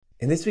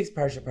In this week's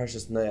parsha,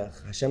 Parshas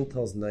Noach, Hashem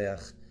tells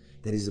Noach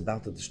that he's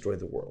about to destroy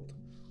the world.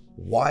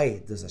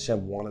 Why does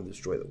Hashem want to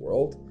destroy the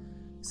world?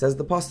 Says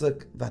the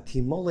pasuk,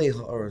 "Vatimolei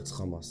ha'aretz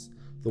chamas."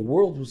 The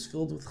world was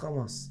filled with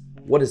chamas.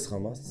 What is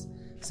chamas?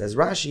 Says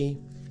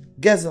Rashi,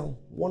 gezel,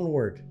 one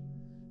word,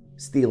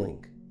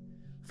 stealing.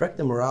 Frek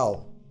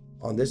Moral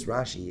on this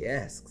Rashi, he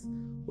asks,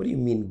 what do you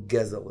mean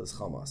gezel is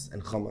chamas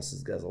and chamas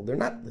is gezel? They're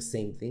not the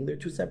same thing, they're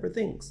two separate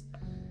things.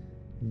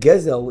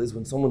 Gezel is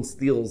when someone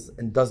steals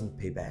and doesn't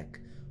pay back.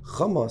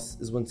 Chamas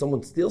is when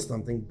someone steals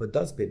something but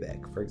does pay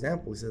back. For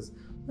example, he says,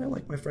 I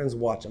like my friend's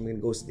watch, I'm going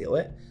to go steal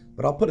it,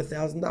 but I'll put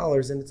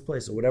 $1,000 in its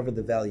place, or whatever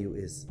the value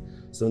is.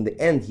 So in the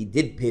end, he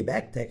did pay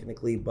back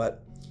technically,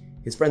 but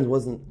his friend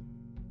wasn't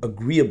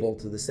agreeable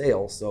to the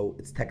sale, so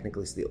it's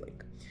technically stealing.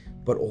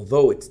 But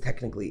although it's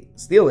technically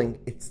stealing,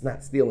 it's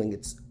not stealing,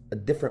 it's a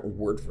different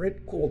word for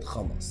it called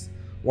chamas.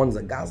 One's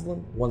a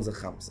gazlan, one's a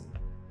chamsin.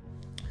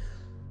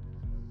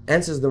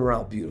 Answers the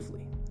morale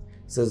beautifully.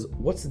 Says,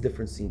 what's the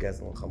difference between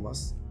gezel and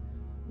chamas?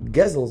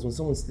 Gezel is when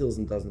someone steals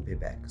and doesn't pay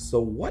back. So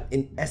what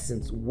in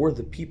essence were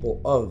the people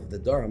of the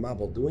Dar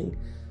HaMabel doing?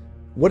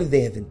 What did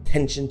they have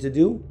intention to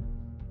do?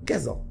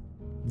 Gezel.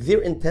 Their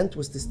intent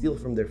was to steal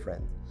from their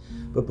friend.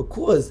 But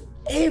because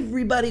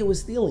everybody was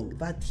stealing,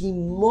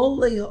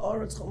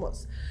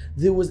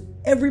 there was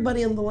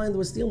everybody on the line that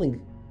was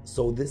stealing.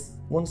 So this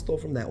one stole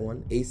from that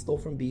one, A stole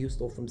from B, who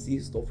stole from C,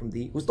 who stole from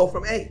D, who stole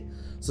from A.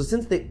 So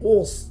since they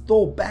all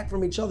stole back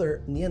from each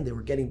other, in the end they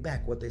were getting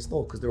back what they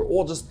stole because they were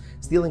all just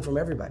stealing from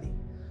everybody.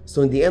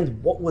 So in the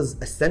end, what was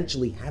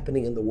essentially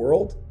happening in the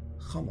world?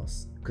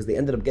 Chamas, because they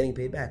ended up getting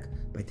paid back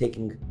by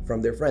taking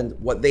from their friend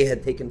what they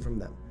had taken from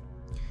them.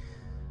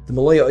 The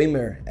Malaya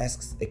Omer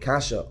asks a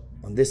kasha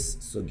on this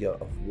sugya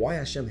of why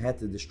Hashem had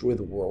to destroy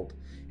the world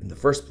in the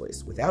first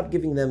place without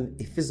giving them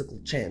a physical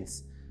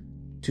chance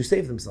to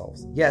save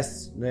themselves.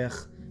 Yes,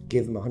 Noach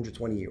gave them a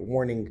 120-year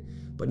warning,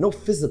 but no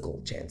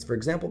physical chance. For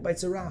example, by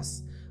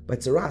tzaras. By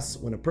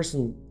tzaras, when a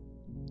person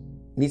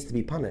needs to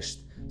be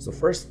punished, so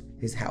first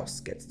his house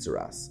gets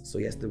tzaras, so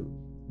he has to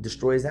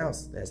destroy his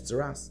house, that's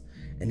tzaras,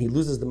 and he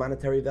loses the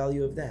monetary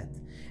value of that.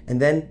 And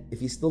then, if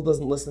he still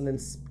doesn't listen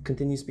and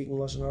continue speaking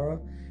Lashon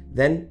Hara,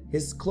 then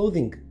his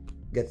clothing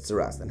gets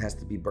tzaras and has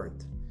to be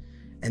burnt.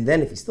 And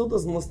then if he still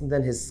doesn't listen,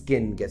 then his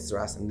skin gets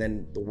tzaras, and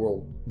then the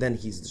world, then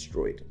he's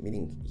destroyed,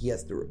 meaning he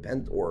has to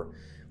repent or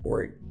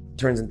it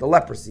turns into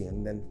leprosy,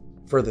 and then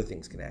further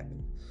things can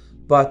happen.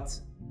 But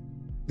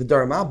the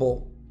Dar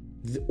HaMabel,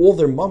 all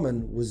their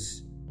mammon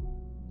was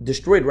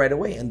destroyed right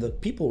away, and the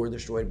people were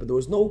destroyed, but there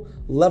was no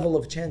level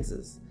of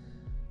chances.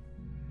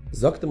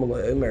 Zaktam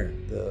Omer,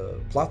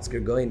 the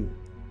Platzker Goin,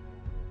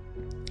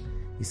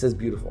 he says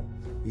beautiful.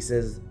 He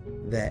says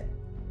that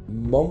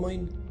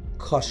mammon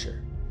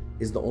kosher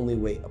is the only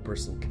way a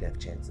person can have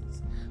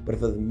chances. But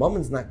if the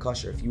mammon's not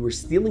kosher, if you were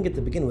stealing it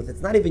to begin with,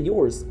 it's not even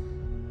yours,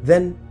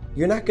 then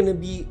you're not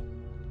going to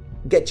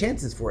get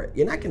chances for it.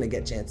 You're not going to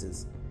get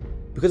chances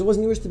because it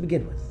wasn't yours to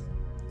begin with.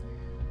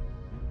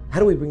 How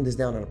do we bring this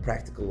down on a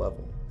practical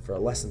level for a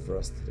lesson for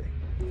us today?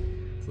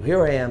 So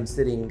here I am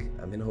sitting,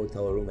 I'm in a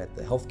hotel room at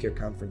the healthcare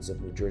conference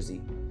of New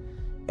Jersey,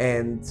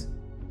 and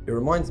it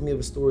reminds me of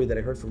a story that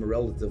I heard from a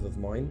relative of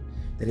mine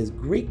that his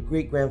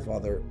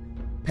great-great-grandfather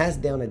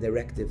passed down a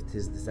directive to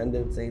his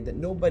descendants saying that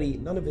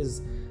none of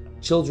his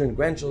children,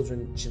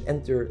 grandchildren should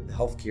enter the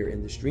healthcare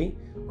industry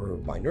or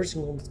buy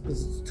nursing homes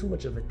because it's too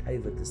much of a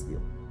taiva to steal.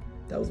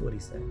 That was what he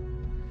said.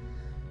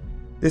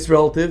 This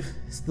relative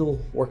still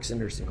works in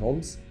nursing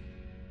homes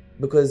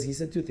because he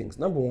said two things.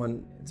 Number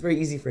one, it's very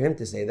easy for him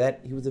to say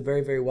that. He was a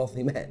very, very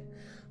wealthy man.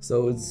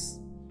 So it's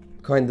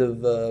kind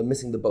of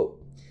missing the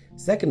boat.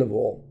 Second of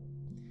all,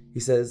 he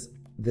says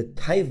the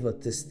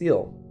taiva to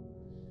steal,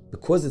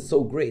 because it's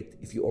so great,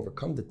 if you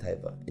overcome the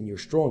taiva and you're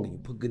strong and you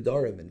put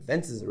gedarim and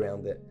fences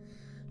around it,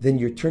 then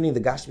you're turning the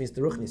gashmis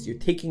to ruchnis. You're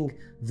taking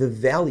the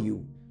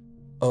value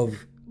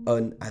of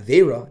an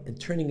avera and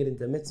turning it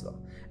into a mitzvah.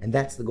 And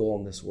that's the goal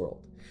in this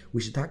world. We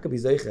should talk about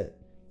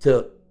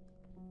to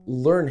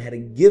learn how to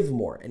give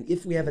more. And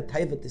if we have a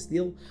taiva to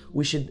steal,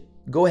 we should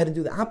go ahead and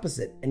do the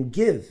opposite and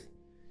give.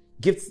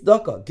 Give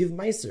tzedakah, give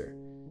meiser.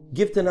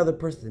 Give to another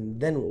person,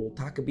 then it will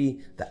be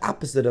the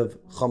opposite of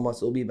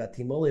chamas. It will be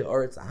batimole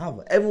or it's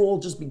ahava. Everyone will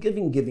just be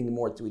giving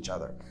more to each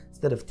other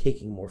instead of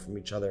taking more from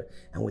each other.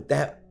 And with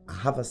that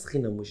ahavas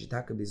chinam, we should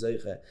talk to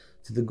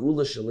the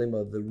gula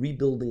shalema, the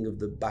rebuilding of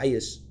the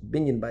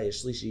binyan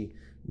bayis shlishi.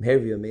 Meher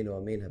v'yameinu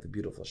amen. Have a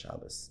beautiful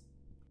Shabbos.